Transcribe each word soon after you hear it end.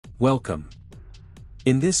Welcome.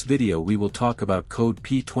 In this video we will talk about code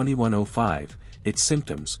P2105, its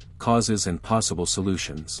symptoms, causes and possible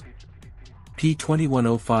solutions.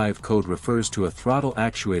 P2105 code refers to a throttle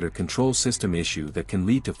actuator control system issue that can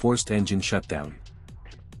lead to forced engine shutdown.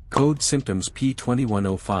 Code symptoms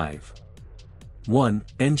P2105. 1.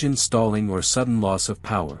 Engine stalling or sudden loss of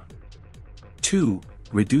power. 2.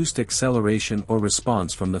 Reduced acceleration or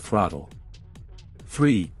response from the throttle.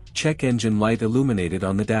 3. Check engine light illuminated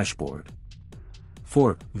on the dashboard.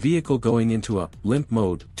 4. Vehicle going into a limp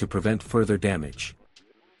mode to prevent further damage.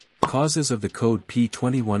 Causes of the code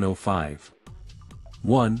P2105.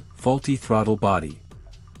 1. Faulty throttle body.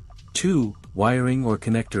 2. Wiring or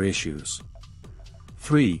connector issues.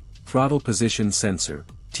 3. Throttle position sensor,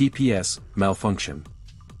 TPS, malfunction.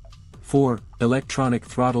 4. Electronic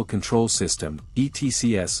throttle control system,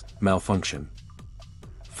 ETCS, malfunction.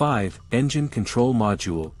 5. Engine control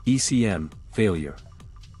module, ECM, failure.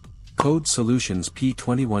 Code solutions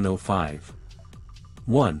P2105.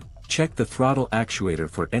 1. Check the throttle actuator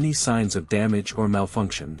for any signs of damage or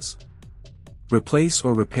malfunctions. Replace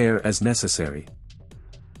or repair as necessary.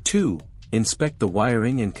 2. Inspect the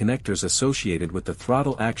wiring and connectors associated with the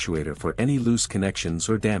throttle actuator for any loose connections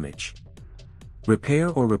or damage. Repair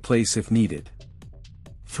or replace if needed.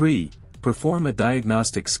 3. Perform a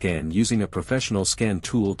diagnostic scan using a professional scan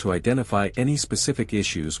tool to identify any specific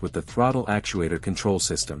issues with the throttle actuator control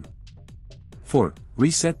system. 4.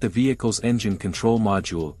 Reset the vehicle's engine control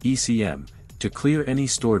module, ECM, to clear any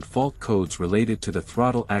stored fault codes related to the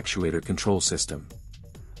throttle actuator control system.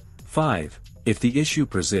 5. If the issue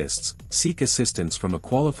persists, seek assistance from a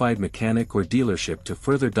qualified mechanic or dealership to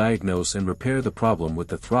further diagnose and repair the problem with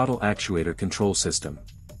the throttle actuator control system.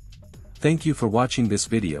 Thank you for watching this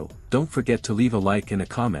video. Don't forget to leave a like and a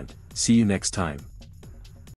comment. See you next time.